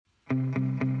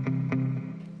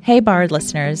Hey, Bard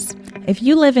listeners. If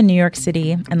you live in New York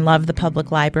City and love the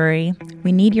public library,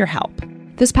 we need your help.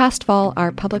 This past fall,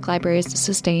 our public libraries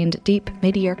sustained deep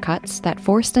mid-year cuts that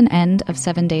forced an end of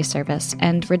 7-day service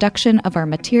and reduction of our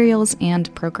materials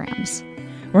and programs.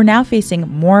 We're now facing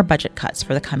more budget cuts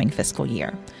for the coming fiscal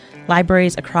year.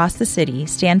 Libraries across the city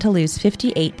stand to lose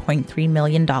 $58.3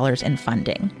 million in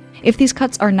funding. If these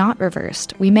cuts are not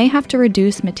reversed, we may have to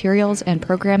reduce materials and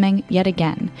programming yet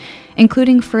again,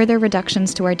 including further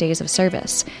reductions to our days of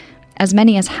service. As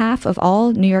many as half of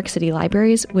all New York City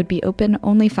libraries would be open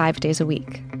only 5 days a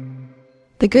week.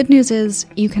 The good news is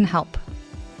you can help.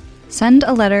 Send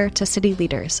a letter to city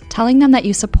leaders telling them that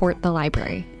you support the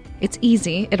library. It's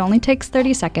easy, it only takes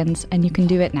 30 seconds, and you can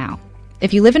do it now.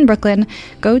 If you live in Brooklyn,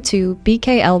 go to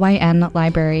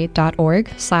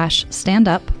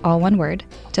bklynlibrary.org/standup, all one word,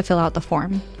 to fill out the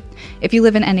form. If you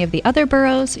live in any of the other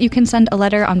boroughs, you can send a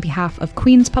letter on behalf of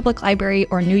Queens Public Library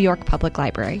or New York Public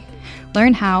Library.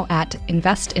 Learn how at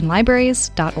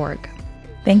investinlibraries.org.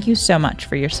 Thank you so much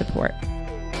for your support.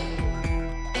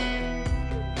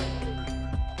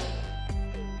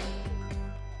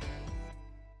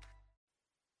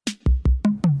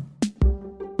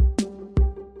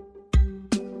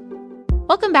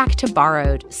 Welcome back to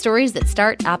Borrowed, stories that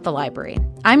start at the library.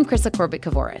 I'm Krista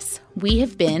Corbett-Kavoris. We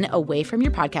have been away from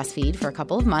your podcast feed for a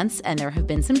couple of months, and there have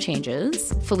been some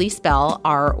changes. Felice Bell,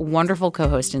 our wonderful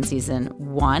co-host in season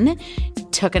 1,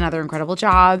 took another incredible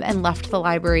job and left the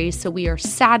library, so we are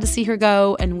sad to see her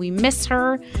go, and we miss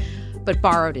her. But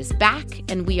Borrowed is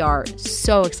back, and we are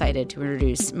so excited to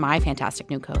introduce my fantastic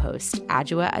new co-host,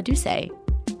 Adjoa Adusei.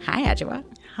 Hi, Adjoa.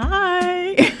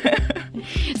 Hi.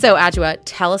 So, Adjoa,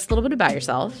 tell us a little bit about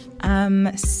yourself.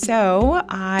 So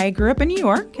I grew up in New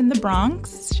York, in the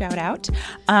Bronx, shout out.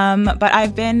 But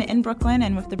I've been in Brooklyn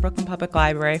and with the Brooklyn Public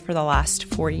Library for the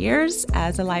last 4 years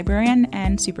as a librarian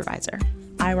and supervisor.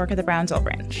 I work at the Brownsville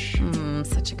branch.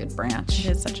 Such a good branch.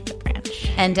 It is such a good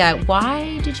branch. And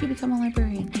why did you become a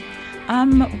librarian?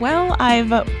 Well,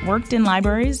 I've worked in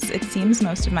libraries, it seems,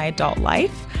 most of my adult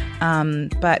life.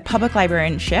 But public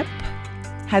librarianship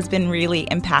has been really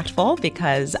impactful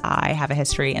because I have a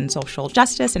history in social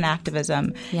justice and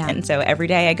activism. Yeah. And so every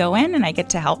day I go in and I get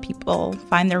to help people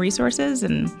find their resources,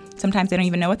 and sometimes they don't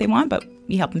even know what they want, but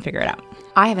we help them figure it out.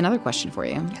 I have another question for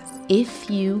you. Yes. If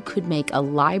you could make a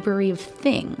library of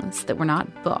things that were not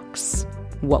books,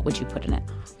 what would you put in it?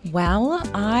 Well,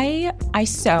 I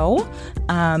sew,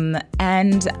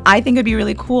 and I think it'd be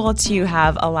really cool to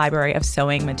have a library of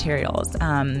sewing materials.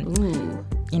 Ooh.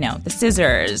 You know, the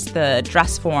scissors, the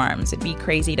dress forms. It'd be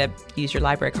crazy to use your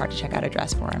library card to check out a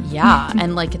dress form. Yeah,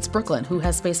 and like it's Brooklyn. Who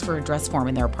has space for a dress form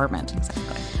in their apartment? Exactly.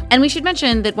 And we should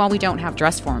mention that while we don't have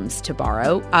dress forms to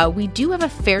borrow, we do have a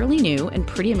fairly new and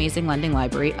pretty amazing lending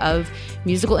library of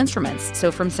musical instruments.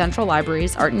 So from Central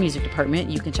Library's Art and Music Department,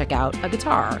 you can check out a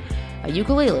guitar, a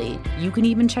ukulele. You can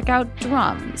even check out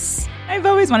drums. I've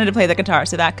always wanted to play the guitar,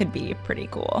 so that could be pretty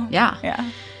cool.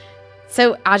 Yeah.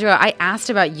 So, Adjoa, I asked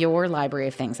about your Library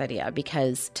of Things idea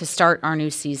because to start our new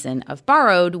season of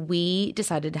Borrowed, we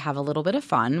decided to have a little bit of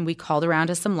fun. We called around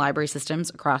to some library systems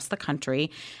across the country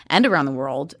and around the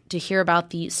world to hear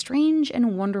about the strange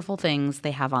and wonderful things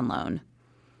they have on loan.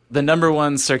 The number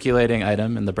one circulating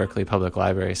item in the Berkeley Public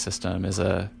Library system is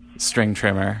a string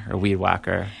trimmer or weed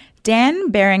whacker.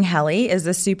 Dan Baring-Helly is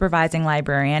the supervising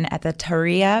librarian at the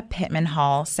Taria Pittman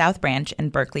Hall South Branch in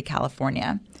Berkeley,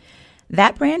 California.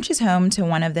 That branch is home to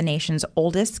one of the nation's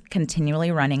oldest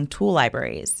continually running tool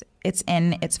libraries. It's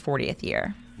in its 40th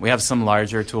year. We have some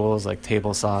larger tools like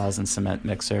table saws and cement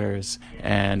mixers,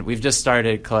 and we've just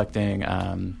started collecting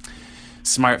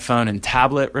smartphone and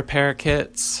tablet repair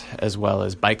kits, as well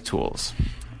as bike tools.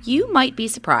 You might be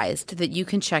surprised that you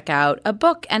can check out a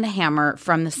book and a hammer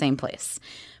from the same place.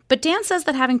 But Dan says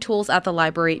that having tools at the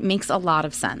library makes a lot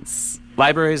of sense.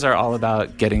 Libraries are all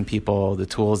about getting people the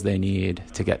tools they need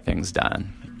to get things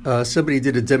done. Somebody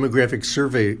did a demographic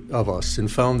survey of us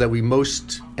and found that we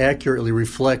most accurately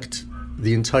reflect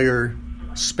the entire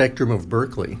spectrum of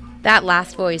Berkeley. That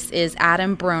last voice is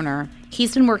Adam Broner.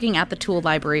 He's been working at the Tool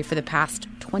Library for the past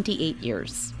 28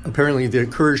 years. Apparently, the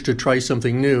courage to try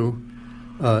something new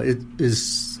it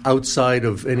is outside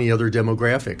of any other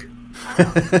demographic.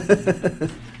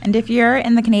 And if you're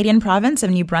in the Canadian province of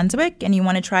New Brunswick and you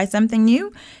want to try something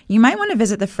new, you might want to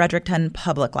visit the Fredericton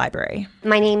Public Library.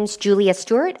 My name's Julia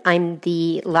Stewart. I'm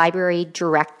the library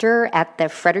director at the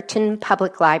Fredericton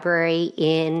Public Library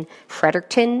in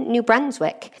Fredericton, New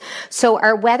Brunswick. So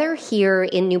our weather here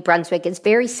in New Brunswick is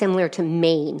very similar to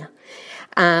Maine.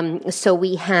 So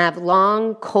we have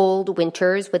long, cold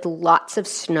winters with lots of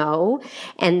snow,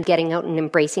 and getting out and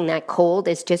embracing that cold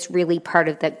is just really part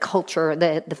of the culture,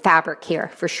 the fabric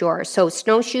here for sure. So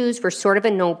snowshoes were sort of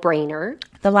a no-brainer.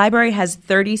 The library has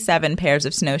 37 pairs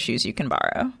of snowshoes you can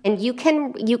borrow. And you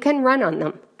can run on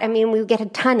them. I mean, we get a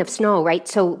ton of snow, right?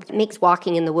 So it makes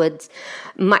walking in the woods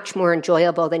much more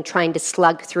enjoyable than trying to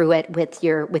slug through it with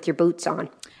your boots on.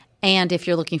 And if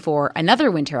you're looking for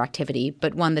another winter activity,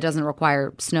 but one that doesn't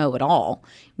require snow at all,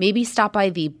 maybe stop by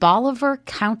the Bolivar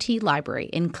County Library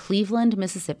in Cleveland,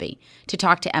 Mississippi, to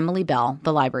talk to Emily Bell,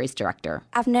 the library's director.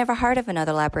 I've never heard of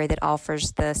another library that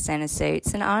offers the Santa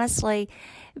suits. And honestly,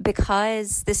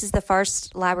 because this is the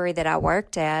first library that I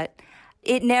worked at,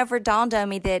 it never dawned on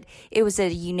me that it was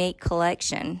a unique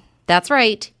collection. That's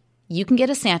right. You can get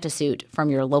a Santa suit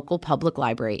from your local public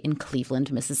library in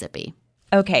Cleveland, Mississippi.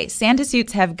 Okay, Santa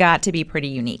suits have got to be pretty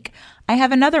unique. I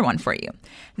have another one for you.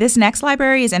 This next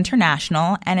library is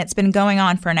international, and it's been going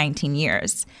on for 19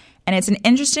 years. And it's an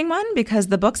interesting one because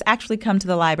the books actually come to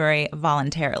the library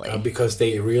voluntarily. Because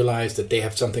they realize that they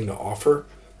have something to offer,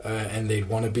 and they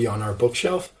want to be on our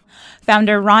bookshelf.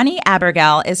 Founder Ronnie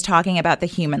Abergel is talking about the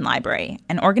Human Library,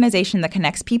 an organization that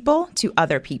connects people to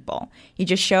other people. You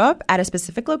just show up at a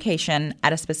specific location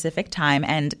at a specific time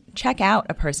and check out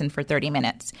a person for 30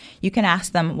 minutes. You can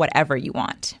ask them whatever you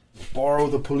want. Borrow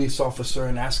the police officer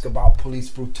and ask about police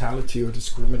brutality or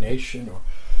discrimination,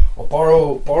 or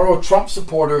borrow a Trump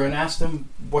supporter and ask them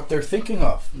what they're thinking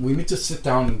of. We need to sit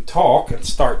down and talk and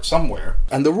start somewhere.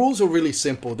 And the rules are really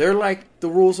simple. They're like the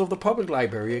rules of the public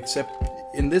library, except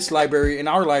in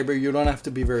our library, you don't have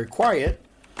to be very quiet.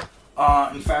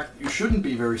 In fact, you shouldn't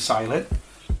be very silent.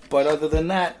 But other than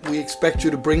that, we expect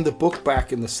you to bring the book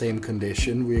back in the same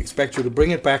condition. We expect you to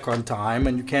bring it back on time,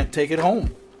 and you can't take it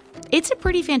home. It's a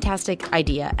pretty fantastic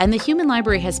idea, and the Human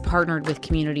Library has partnered with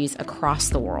communities across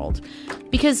the world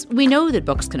because we know that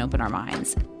books can open our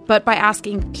minds. But by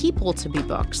asking people to be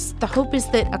books, the hope is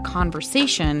that a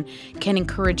conversation can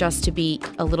encourage us to be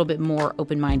a little bit more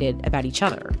open-minded about each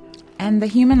other. And the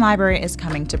Human Library is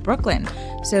coming to Brooklyn,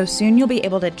 so soon you'll be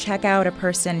able to check out a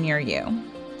person near you.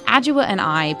 Adjoa and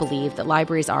I believe that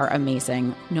libraries are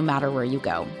amazing no matter where you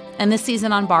go. And this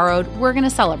season on Borrowed, we're going to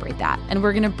celebrate that, and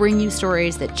we're going to bring you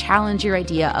stories that challenge your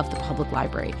idea of the public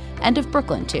library, and of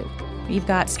Brooklyn, too. We've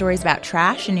got stories about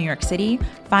trash in New York City,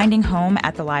 finding home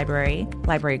at the library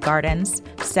gardens,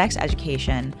 sex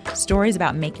education, stories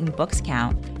about making books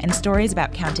count, and stories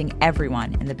about counting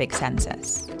everyone in the big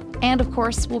census. And, of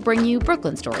course, we'll bring you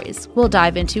Brooklyn stories. We'll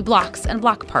dive into blocks and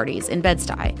block parties in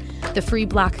Bed-Stuy, the free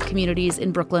black communities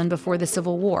in Brooklyn before the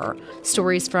Civil War,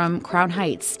 stories from Crown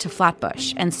Heights to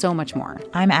Flatbush, and so much more.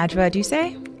 I'm Adjoa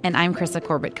Aduse. And I'm Krista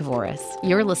Corbett-Kavoris.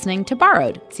 You're listening to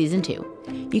Borrowed, Season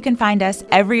 2. You can find us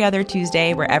every other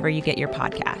Tuesday wherever you get your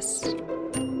podcasts.